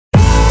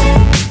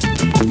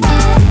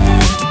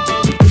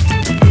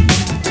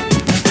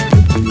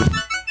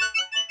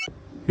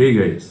Hey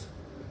guys,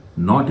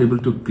 not able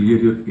to clear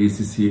your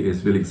ACCA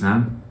SBL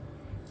exam,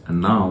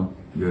 and now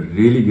you're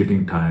really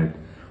getting tired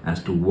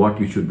as to what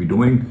you should be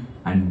doing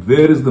and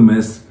where is the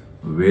miss,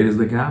 where is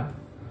the gap?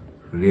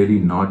 Really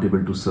not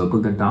able to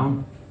circle that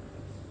down?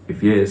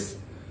 If yes,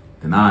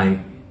 then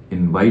I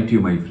invite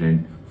you, my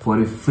friend, for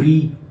a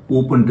free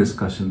open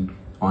discussion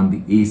on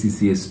the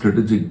ACCA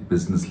Strategic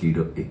Business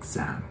Leader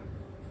exam.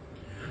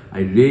 I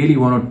really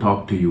want to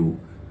talk to you,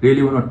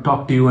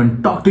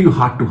 and talk to you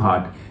heart to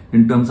heart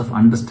in terms of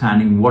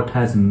understanding what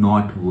has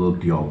not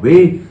worked your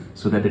way,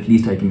 so that at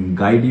least I can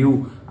guide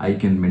you, I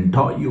can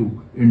mentor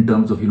you in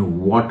terms of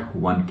what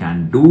one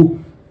can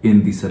do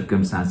in the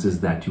circumstances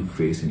that you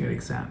face in your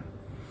exam.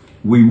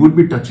 We would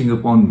be touching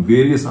upon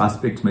various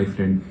aspects, my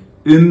friend,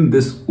 in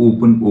this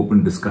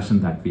open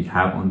discussion that we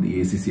have on the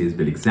ACCA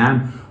SBL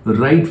exam,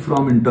 right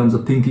from in terms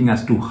of thinking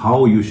as to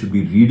how you should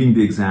be reading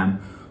the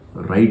exam,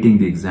 writing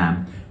the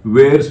exam,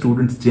 where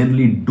students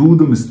generally do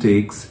the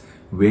mistakes,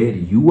 where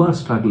you are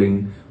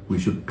struggling. We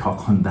should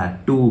talk on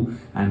that too,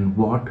 and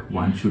what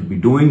one should be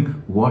doing,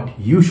 what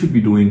you should be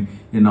doing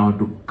in order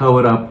to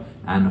cover up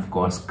and of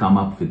course come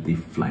up with the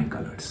flying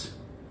colors.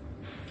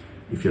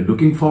 If you're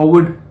looking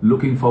forward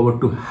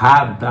to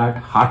have that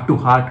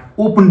heart-to-heart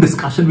open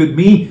discussion with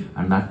me,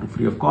 and that too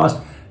free of cost,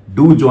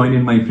 do join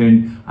in, my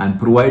friend. I'm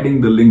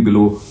providing the link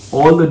below,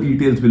 all the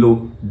details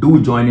below.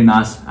 Do join in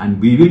us, and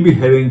we will be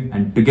having,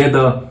 and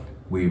together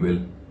we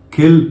will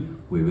kill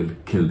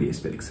the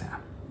SBL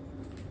exam.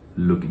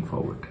 Looking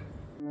forward.